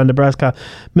 South Dakota, Nebraska,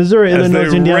 Missouri,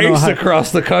 Illinois, Indiana, race Ohio.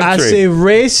 across the country. As they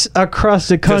race across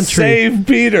the country. To save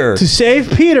Peter. To save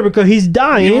Peter because he's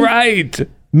dying. Right.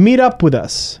 Meet up with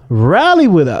us. Rally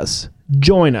with us.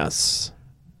 Join us.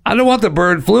 I don't want the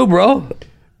bird flu, bro.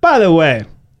 By the way,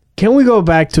 can we go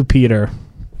back to Peter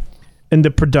and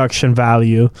the production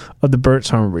value of the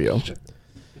birds aren't real?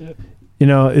 You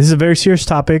know, this is a very serious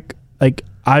topic. Like,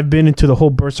 I've been into the whole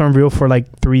birds aren't real for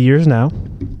like 3 years now.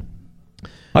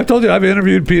 I told you I've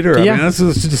interviewed Peter. Yeah. I mean,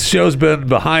 this show's been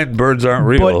behind Birds Aren't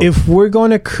Real. But if we're going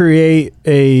to create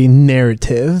a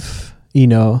narrative, you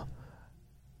know,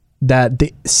 that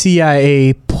the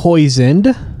CIA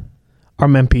poisoned our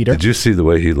man Peter. Did you see the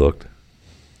way he looked?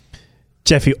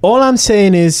 Jeffy, all I'm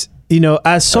saying is, you know,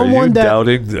 as someone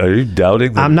Are you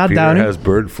doubting that I'm not Peter doubting. has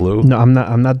bird flu? No, I'm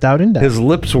not doubting that. His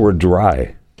lips were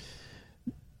dry.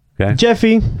 Okay.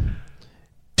 Jeffy,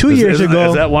 2 years ago.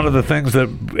 Is that one of the things that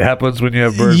happens when you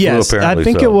have bird flu? Yes, Apparently I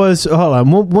think it was. Hold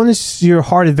on. When is your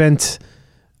heart event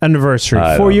anniversary?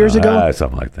 4 years ago?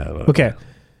 Something like that. Okay.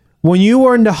 When you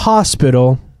were in the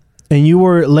hospital and you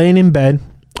were laying in bed,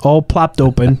 all plopped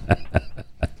open,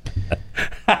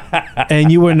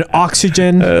 and you were in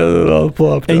oxygen, all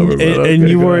plopped over, and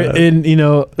you were in, you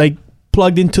know, like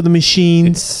plugged into the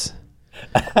machines.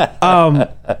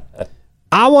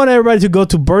 I want everybody to go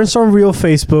to Birds Aren't Real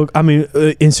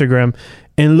Instagram,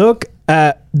 and look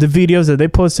at the videos that they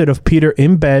posted of Peter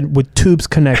in bed with tubes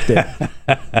connected.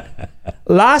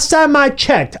 Last time I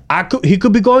checked, he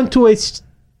could be going to a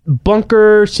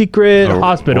bunker secret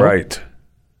hospital. Right.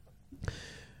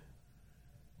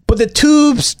 But the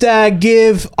tubes that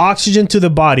give oxygen to the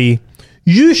body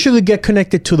usually get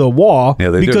connected to the wall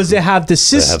because they have the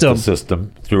system. They have the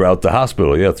system throughout the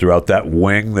hospital. Yeah, throughout that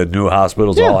wing, the new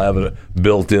hospitals all have it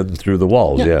built in through the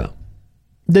walls. Yeah.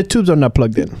 The tubes are not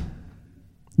plugged in.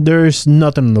 There's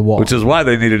nothing on the wall. Which is why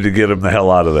they needed to get him the hell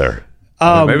out of there.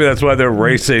 Maybe that's why they're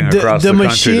racing across the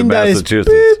country to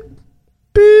Massachusetts.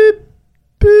 Beep,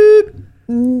 beep,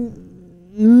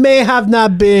 may have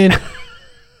not been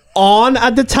on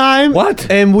at the time.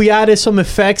 What? And we added some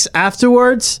effects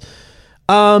afterwards.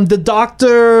 The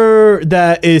doctor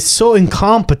that is so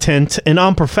incompetent and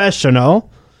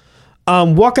unprofessional,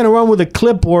 walking around with a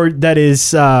clipboard that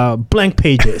is blank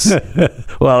pages.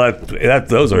 Well,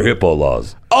 those are HIPAA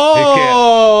laws.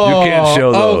 Oh, you can't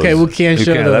show those. Okay, we can't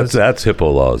show those. That's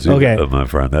HIPAA laws. Okay, my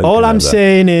friend. All I'm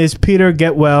saying is, Peter,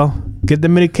 get well. Get the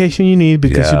medication you need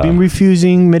because you've been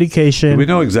refusing medication. Do we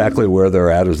know exactly where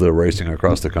they're at as they're racing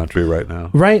across the country right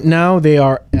now? Right now, they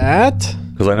are at...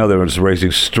 Because I know they were just racing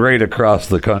straight across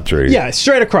the country. Yeah,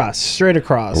 straight across.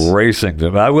 Racing.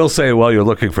 I will say, while you're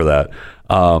looking for that,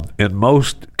 in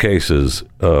most cases,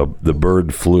 the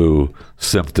bird flu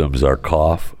symptoms are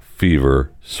cough,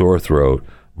 fever, sore throat,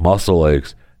 muscle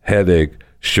aches, headache,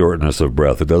 shortness of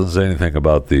breath. It doesn't say anything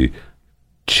about the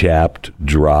chapped,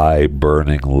 dry,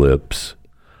 burning lips.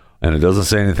 And it doesn't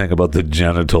say anything about the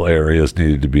genital areas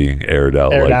needed to be aired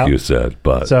out, you said.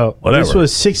 But so whatever. This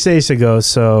was 6 days ago,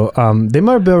 so they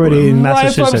might be already in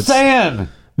Massachusetts. That's what I'm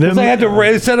saying. They had to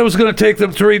race. They said it was going to take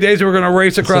them 3 days. They were going to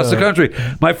race across the country.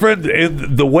 My friend,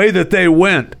 the way that they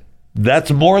went,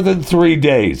 that's more than 3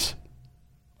 days.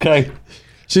 Okay.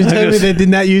 So you're telling me they did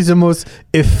not use the most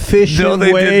efficient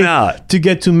way to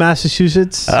get to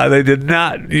Massachusetts? They did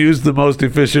not use the most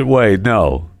efficient way,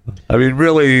 no. I mean,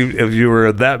 really, if you were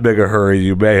in that big a hurry,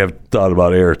 you may have thought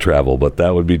about air travel, but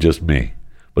that would be just me.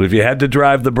 But if you had to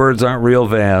drive the Birds Aren't Real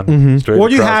van straight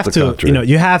across the country.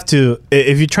 You have to,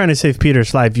 if you're trying to save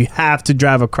Peter's life, you have to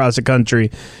drive across the country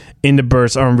in the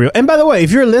Birds Aren't Real. And by the way,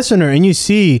 if you're a listener and you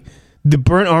see the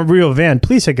Birds Aren't Real van,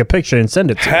 please take a picture and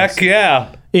send it to us. Heck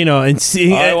yeah. You know, and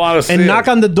see, I want to see and knock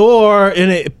on the door,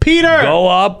 and Peter, go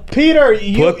up, Peter,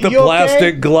 put the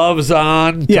plastic gloves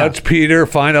on, touch Peter,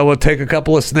 find out, we'll take a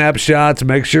couple of snapshots,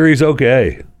 make sure he's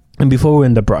okay. And before we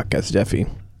end the broadcast, Jeffy,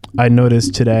 I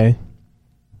noticed today,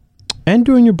 and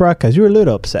during your broadcast, you were a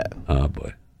little upset. Oh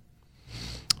boy.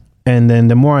 And then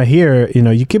the more I hear,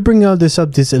 you keep bringing all this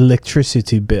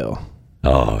electricity bill.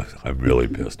 Oh, I'm really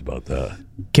pissed about that.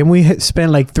 Can we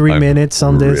spend like 3 minutes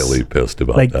on this? Really pissed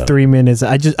about that. Like 3 minutes.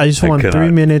 I just want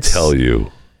 3 minutes. Tell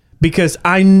you because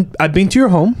I've been to your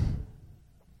home.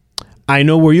 I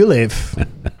know where you live.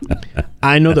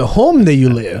 I know the home that you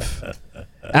live.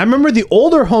 I remember the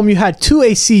older home, you had 2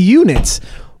 AC units.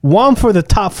 One for the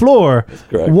top floor,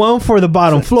 one for the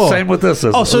bottom floor. Same with this.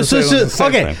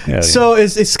 Okay. Yeah, so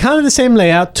it's kind of the same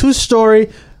layout. 2-story,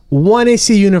 1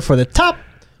 AC unit for the top,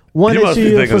 1 You must AC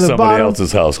be unit thinking for of the somebody bottom.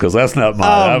 else's house because that's not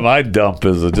mine. My dump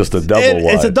is just a double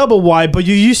wide. It's a double wide, but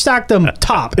you stack them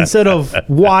top instead of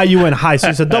wide. You went high, so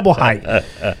it's a double height.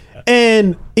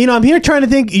 And I'm here trying to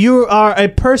think. You are a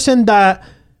person that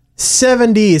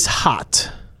 70 is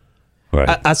hot.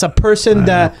 Right. As a person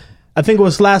that I think it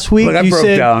was last week. Look, I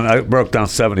said, broke down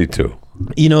 72.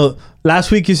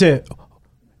 Last week you said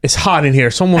it's hot in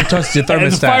here. Someone touched the thermostat.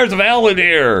 And the fires of hell in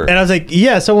here. And I was like,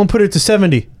 yeah, someone put it to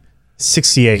 70.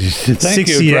 68. Thank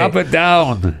 68. you. Drop it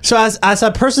down. So as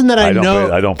a person that I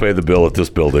know, I don't pay the bill at this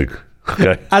building.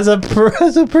 Okay. as a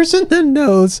person that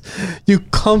knows you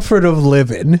comfort of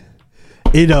living,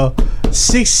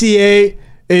 68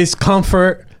 is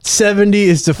comfort, 70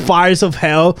 is the fires of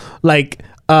hell. Like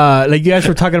you guys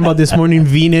were talking about this morning,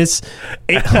 Venus,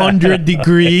 800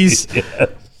 degrees.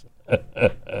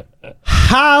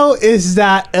 How is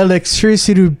that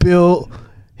electricity bill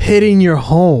hitting your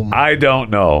home? I don't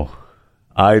know.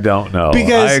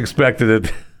 Because I expected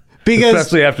it. Because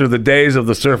especially after the days of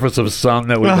the surface of sun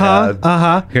that we've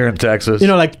had here in Texas.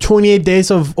 Like 28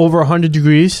 days of over 100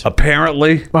 degrees.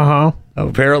 Apparently,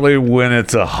 when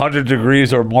it's 100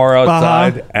 degrees or more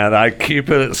outside, and I keep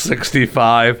it at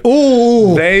 65,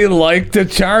 they like to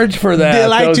charge for that. They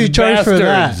like those to charge bastards. for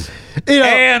that.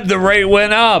 And the rate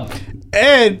went up.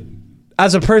 And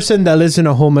as a person that lives in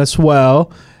a home as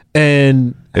well,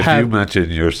 and if you mention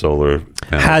your solar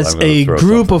panels, has a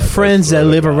group of friends that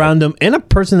live around them, and a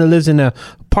person that lives in an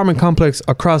apartment complex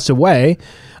across the way,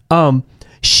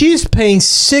 she's paying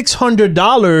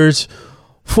 $600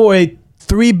 for a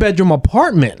 3-bedroom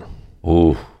apartment.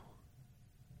 Ooh.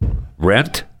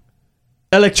 Rent?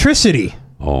 Electricity.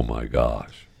 Oh my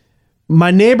gosh.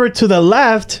 My neighbor to the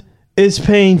left is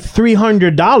paying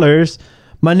 $300.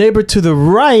 My neighbor to the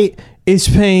right is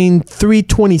paying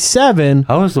 $327.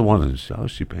 How is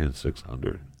she paying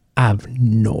 $600? I have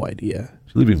no idea.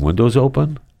 She's leaving windows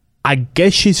open? I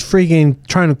guess she's freaking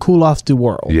trying to cool off the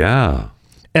world. Yeah.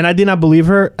 And I did not believe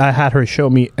her. I had her show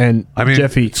me, and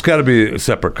Jeffy. It's got to be a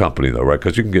separate company, though, right?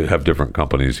 Because you can have different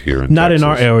companies here in Not Texas. in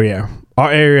our area.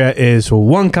 Our area is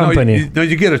one company. No,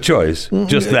 you get a choice.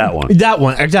 Just that one. That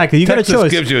one, exactly. You Texas get a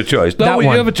choice. Gives you a choice. No, That you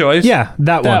one. have a choice. Yeah,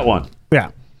 that one. Yeah.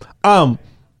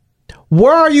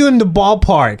 Where are you in the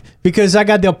ballpark? Because I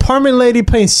got the apartment lady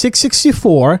paying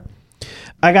 $664.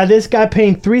 I got this guy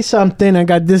paying $3-something. I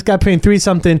got this guy paying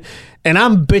 $3-something, and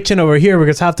I'm bitching over here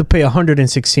because I have to pay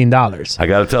 $116. I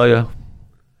got to tell you.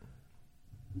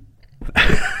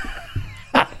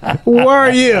 Where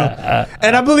are you?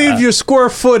 And I believe your square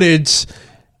footage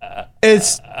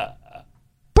is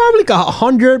probably got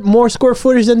 100 more square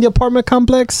footage than the apartment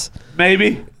complex.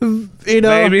 Maybe.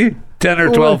 Maybe 10 or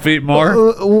 12 feet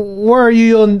more. Where are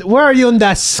you on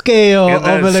that scale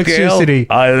of electricity? In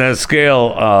that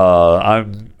scale,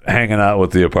 I'm hanging out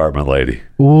with the apartment lady.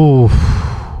 Ooh.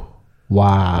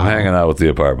 Wow. I'm hanging out with the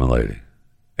apartment lady.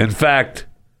 In fact,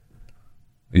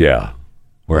 yeah,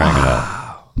 we're hanging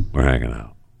out. We're hanging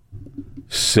out.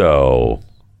 So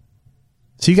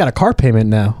you got a car payment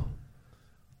now.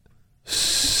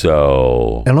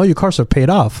 So and all your cars are paid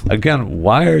off. Again,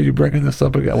 why are you bringing this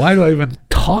up again? Why do I even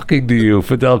talking to you,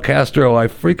 Fidel Castro? I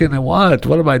freaking what?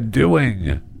 What am I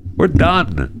doing? We're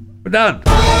done. We're done.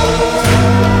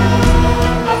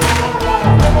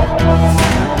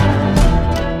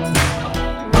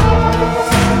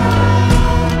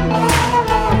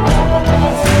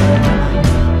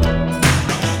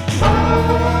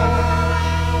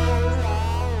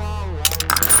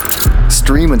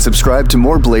 Stream and subscribe to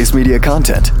more Blaze Media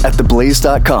content at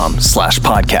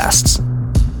theblaze.com/podcasts.